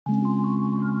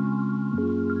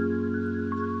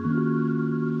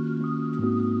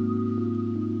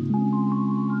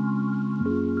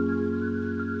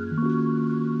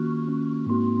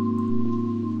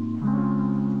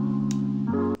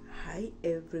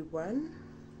everyone.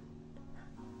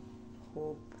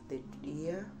 Hope the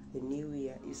new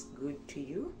year is good to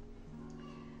you.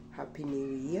 Happy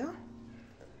New Year.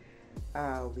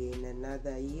 We're in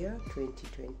another year,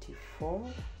 2024,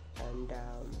 and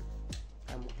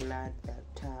I'm glad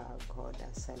that God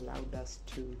has allowed us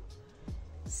to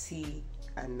see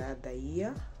another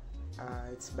year.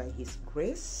 It's by His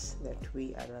grace that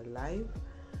we are alive.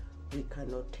 We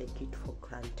cannot take it for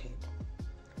granted.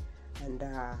 And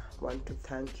I want to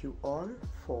thank you all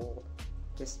for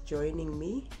just joining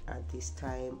me at this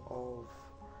time of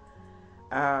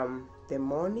the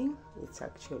morning. It's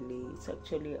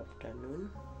actually afternoon.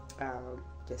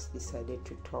 Just decided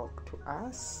to talk to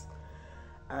us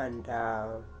and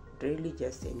really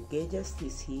just engage us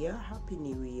this year. Happy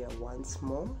New Year once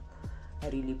more. I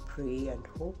really pray and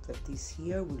hope that this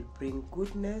year will bring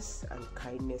goodness and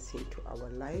kindness into our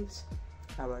lives.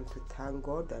 I want to thank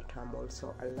God that I'm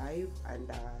also alive and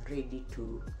ready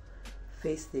to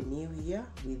face the new year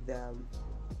with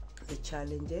the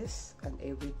challenges and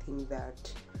everything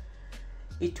that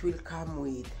it will come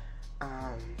with.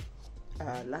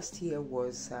 Last year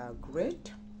was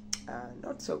great,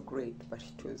 not so great, but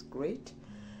it was great.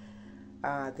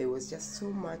 There was just so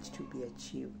much to be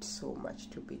achieved, so much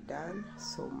to be done,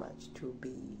 so much to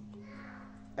be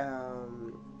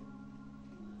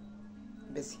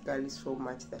basically so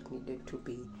much that needed to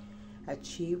be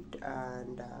achieved,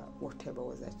 and whatever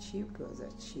was achieved was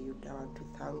achieved. I want to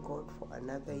thank God for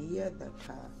another year that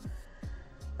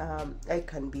I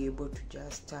can be able to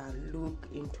just look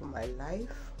into my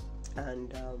life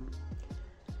and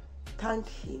thank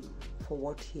Him for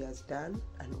what He has done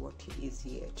and what He is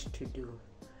yet to do.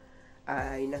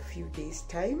 In a few days'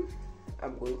 time,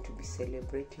 I'm going to be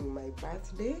celebrating my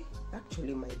birthday.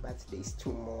 Actually, my birthday is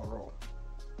tomorrow,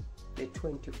 the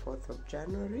 24th of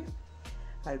January.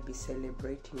 I'll be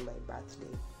celebrating my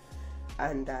birthday,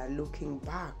 and looking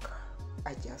back,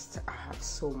 I have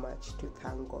so much to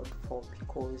thank God for,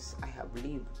 because I have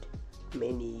lived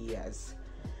many years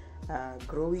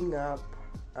growing up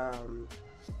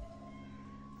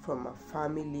from a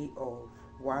family of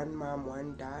one mom,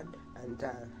 one dad, and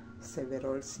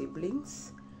several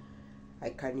siblings. I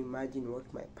can imagine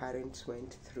what my parents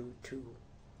went through to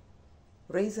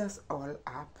raise us all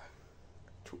up,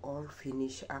 to all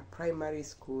finish our primary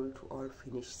school, to all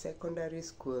finish secondary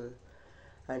school,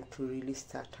 and to really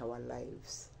start our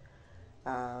lives.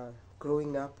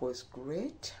 Growing up was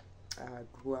great.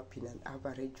 Grew up in an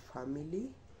average family.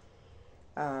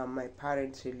 My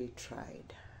parents really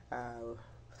tried.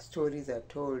 Stories are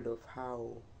told of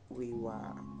how we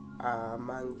were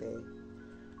among the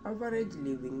average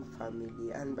living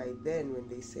family, and by then, when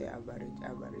they say average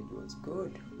was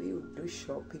good. We would do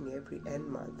shopping every end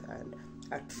month, and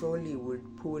a trolley would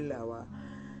pull our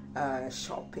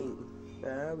shopping.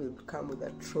 We would come with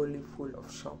a trolley full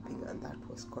of shopping, and that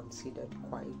was considered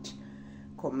quite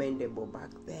commendable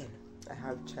back then. I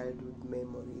have childhood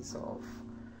memories of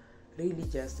really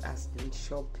just us doing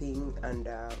shopping and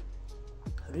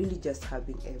really just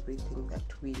having everything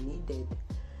that we needed.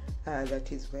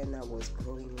 That is when I was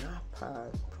growing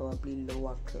up, probably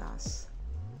lower class.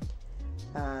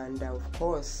 And of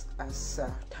course, as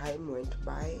time went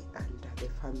by and the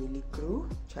family grew,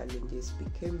 challenges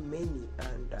became many,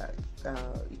 and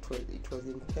it was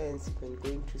intense. When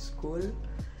going to school,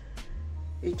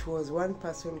 it was one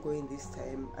person going this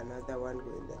time, another one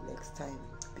going the next time,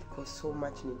 because so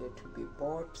much needed to be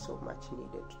bought, so much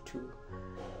needed to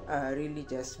really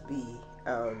just be.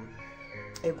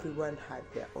 Everyone had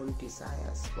their own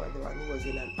desires. Well, the one who was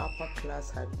in an upper class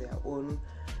had their own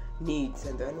needs,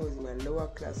 and the one who was in a lower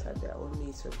class had their own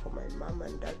needs. So for my mom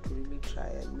and dad to really try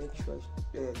and make sure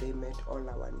they met all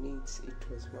our needs, it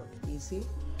was not easy.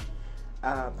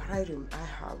 But I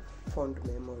have fond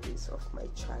memories of my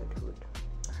childhood.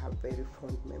 I have very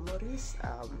fond memories.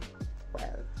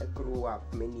 Well, I grew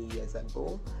up many years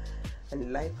ago,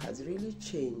 and life has really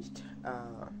changed.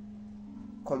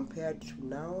 Compared to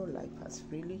now, life has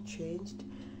really changed.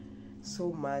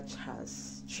 So much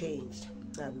has changed.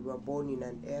 We were born in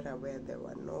an era where there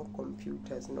were no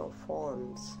computers, no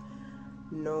phones,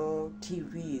 no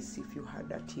TVs. If you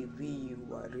had a TV, you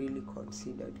were really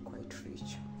considered quite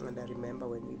rich. And I remember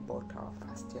when we bought our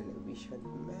first television,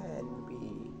 man,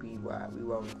 we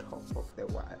were on top of the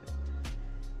world.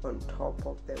 On top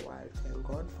of the world. Thank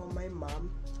God for my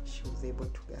mom. She was able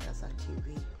to get us a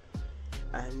TV.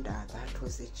 And that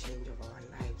was the change of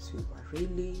our lives. We were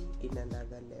really in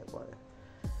another level.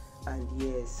 And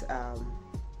yes,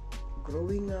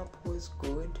 growing up was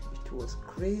good. It was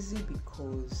crazy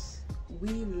because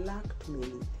we lacked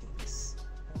many things.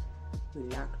 We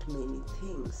lacked many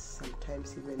things.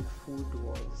 Sometimes even food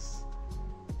was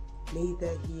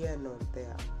neither here nor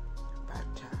there.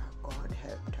 But God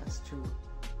helped us to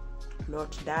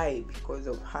not die because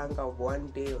of hunger of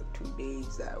one day or 2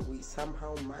 days. We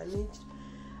somehow managed,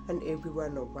 and every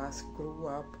one of us grew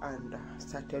up and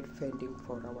started fending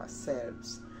for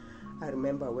ourselves. I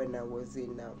remember when I was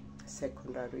in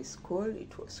secondary school,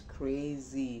 it was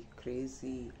crazy.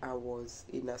 I was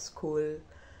in a school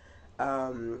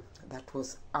that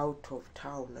was out of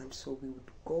town, and so we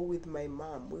would go with my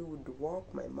mom. We would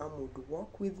walk, my mom would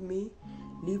walk with me,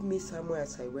 leave me somewhere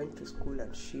as I went to school,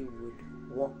 and she would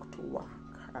walk to work.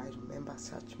 I remember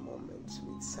such moments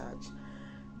with such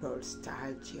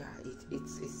nostalgia.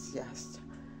 It's just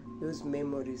those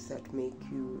memories that make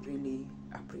you really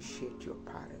appreciate your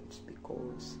parents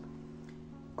because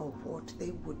of what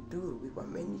they would do. We were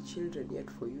many children,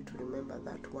 yet for you to remember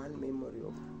that one memory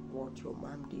of what your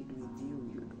mom did with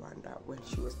you, you'd wonder when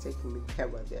she was taking me, there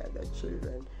were the other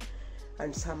children,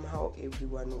 and somehow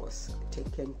everyone was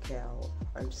taken care of.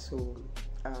 And so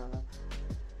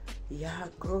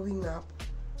growing up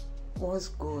was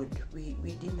good. We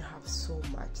didn't have so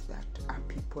much that our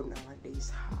people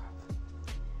nowadays have,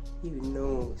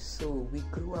 so we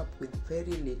grew up with very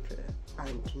little,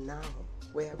 and now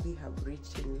where we have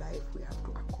reached in life, we have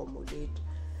to accommodate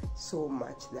so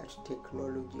much that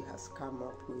technology has come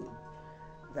up with,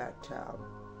 that our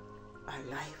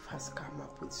life has come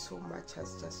up with. So much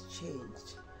has just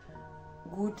changed.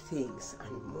 Good things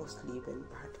and mostly even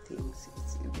bad things.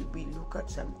 We look at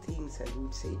some things and we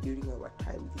would say during our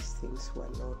time these things were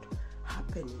not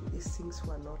happening, these things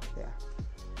were not there.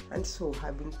 And so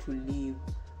having to live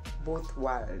both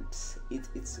worlds,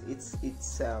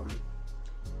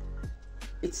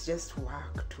 it's just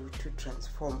work to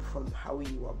transform from how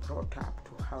you were brought up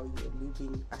to how you're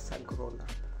living as a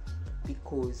grown-up.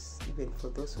 Because even for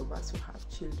those of us who have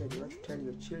children, you want to tell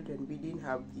your children, we didn't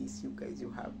have this, you guys,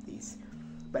 you have this.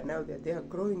 But now that they are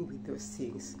growing with those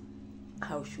things,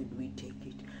 how should we take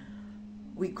it?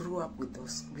 We grew up with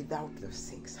those, without those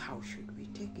things. How should we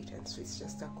take it? And so it's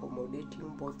just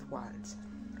accommodating both worlds,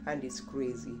 and it's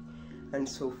crazy. And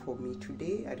so for me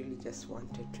today, I really just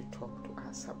wanted to talk to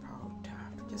us about,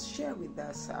 just share with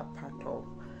us a part of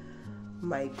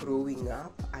my growing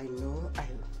up. I know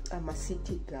I'm a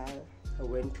city girl. I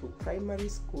went to primary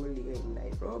school here in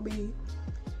Nairobi,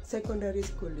 secondary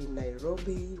school in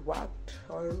Nairobi, worked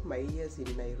all my years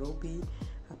in Nairobi,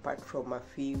 apart from a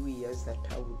few years that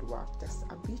I would work just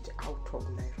a bit out of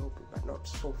Nairobi, but not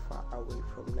so far away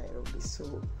from Nairobi.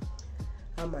 So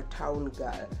I'm a town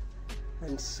girl,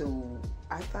 and so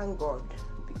I thank God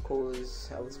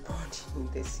because I was born in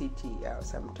the city.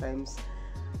 Sometimes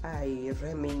I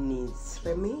reminisce,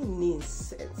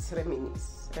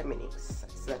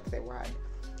 is that the word?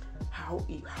 How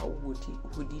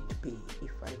would it be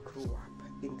if I grew up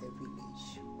in the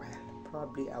village? Well,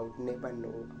 probably I would never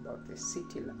know about the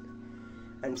city life.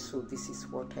 And so this is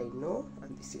what I know,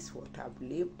 and this is what I've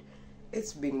lived.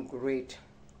 It's been great.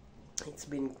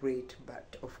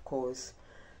 But of course,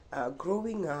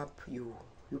 growing up, your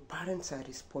parents are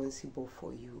responsible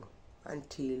for you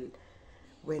until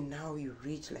when now you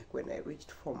reach, like when I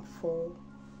reached Form 4,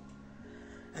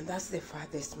 and that's the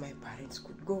farthest my parents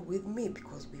could go with me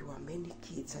because we were many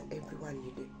kids and everyone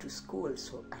needed to school.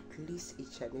 So at least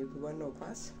each and every one of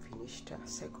us finished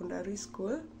secondary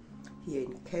school here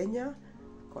in Kenya.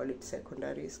 Call it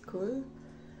secondary school.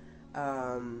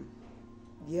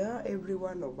 Every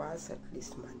one of us at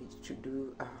least managed to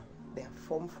do their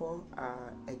Form 4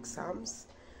 exams,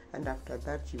 and after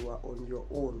that you are on your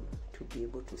own to be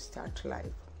able to start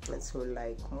life. And so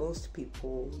like most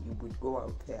people, you would go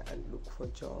out there and look for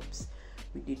jobs.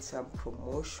 We did some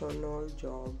promotional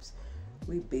jobs,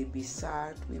 we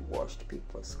babysat, we washed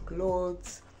people's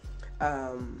clothes,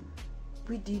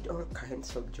 we did all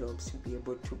kinds of jobs to be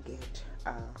able to get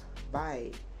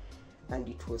by. And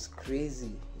it was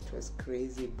crazy,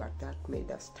 but that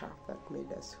made us tough, that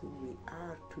made us who we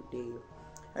are today.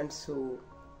 And so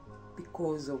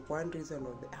because of one reason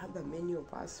or the other, many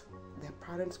of us, their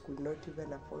parents could not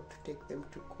even afford to take them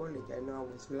to college. I know I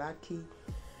was lucky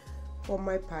for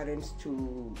my parents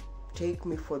to take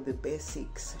me for the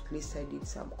basics. At least I did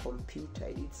some computer,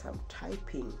 I did some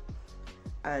typing,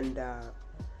 and I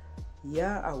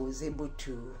was able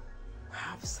to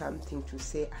have something to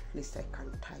say. At least I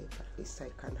can type, at least I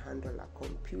can handle a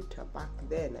computer. Back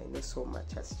then, I know so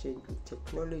much has changed with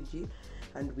technology,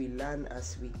 and we learn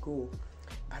as we go.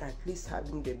 But at least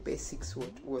having the basics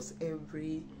was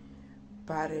every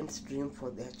parent's dream for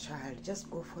their child. Just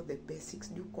go for the basics,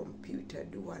 do computer,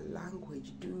 do a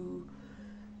language, do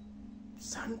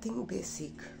something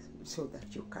basic so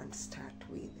that you can start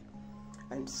with.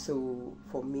 And so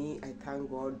for me, I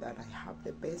thank God that I have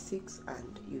the basics,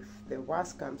 and if the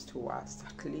worst comes to worst,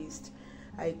 at least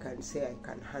I can say I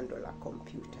can handle a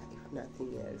computer, if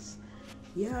nothing else.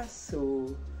 Yeah,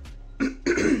 so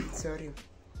sorry,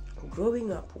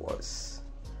 growing up was,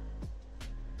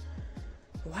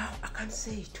 wow, I can't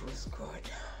say it was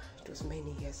good. It was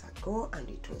many years ago and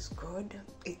it was good.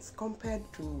 It's compared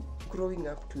to growing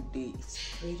up today, it's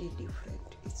very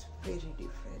different. It's very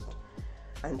different.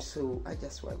 And so I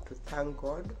just want to thank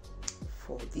God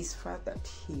for this far that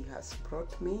He has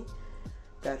brought me,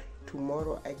 that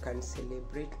tomorrow I can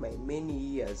celebrate my many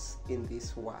years in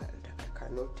this world. I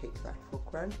cannot take that for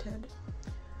granted.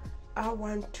 I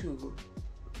want to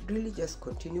really just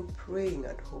continue praying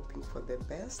and hoping for the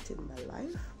best in my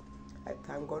life. I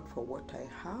thank God for what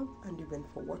I have, and even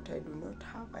for what I do not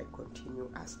have, I continue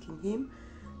asking Him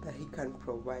that He can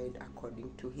provide according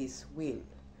to His will.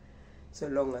 So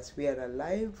long as we are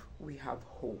alive, we have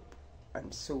hope.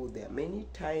 And so there are many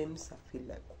times I feel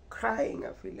like crying,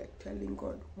 I feel like telling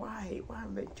God, why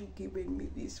haven't you given me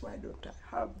this? Why don't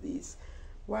I have this?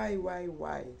 Why?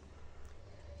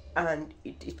 And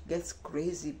it gets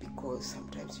crazy because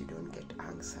sometimes you don't get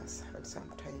answers, and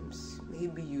sometimes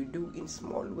maybe you do in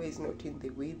small ways, not in the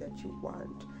way that you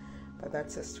want. But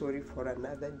that's a story for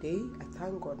another day. I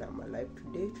thank God I'm alive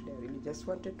today. Today I really just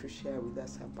wanted to share with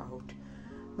us about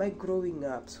my growing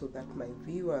up, so that my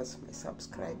viewers, my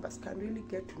subscribers can really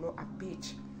get to know a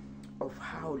bit of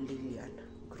how Lilliane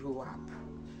grew up,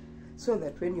 so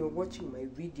that when you're watching my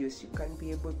videos, you can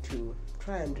be able to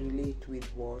try and relate with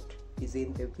what is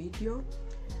in the video.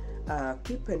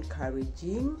 Keep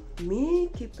encouraging me,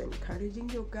 keep encouraging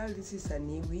your girl. This is a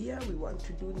new year. We want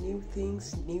to do new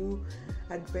things, new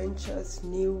adventures,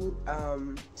 new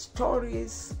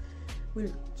stories.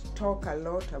 We'll talk a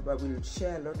lot about, we'll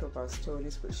share a lot of our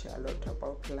stories, we'll share a lot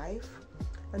about life,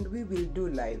 and we will do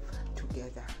life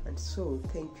together. And so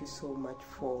thank you so much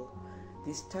for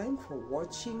this time, for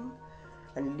watching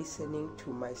and listening to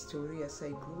my story as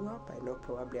I grew up. I know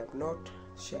probably I've not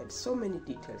shared so many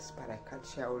details, but I can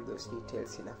share all those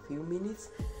details in a few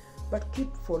minutes. But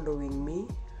keep following me,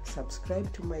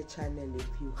 subscribe to my channel if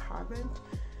you haven't,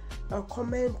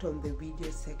 comment on the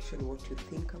video section what you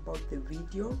think about the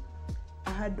video,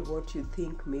 add what you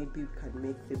think maybe can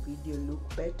make the video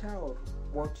look better, or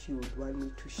what you would want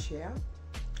me to share.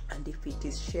 And if it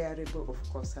is shareable, of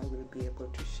course I will be able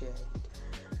to share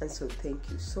it. And so thank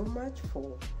you so much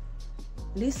for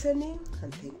listening,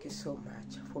 and thank you so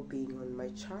much for being on my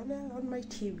channel, on my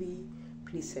TV.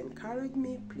 Please encourage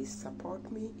me, please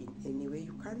support me in any way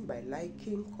you can by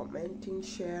liking, commenting,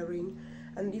 sharing.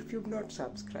 And if you've not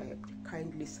subscribed,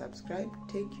 kindly subscribe.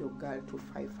 Take your girl to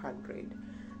 500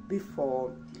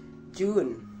 before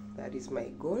June. That is my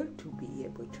goal, to be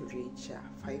able to reach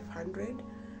 500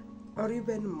 or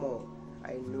even more.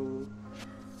 I know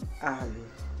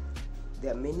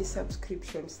there are many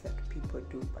subscriptions that people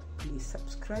do, but please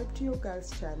subscribe to your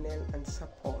girl's channel and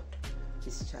support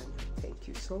this channel. Thank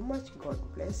you so much. God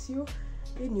bless you.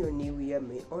 In your new year,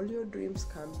 may all your dreams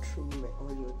come true. May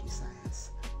all your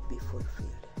desires be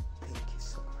fulfilled.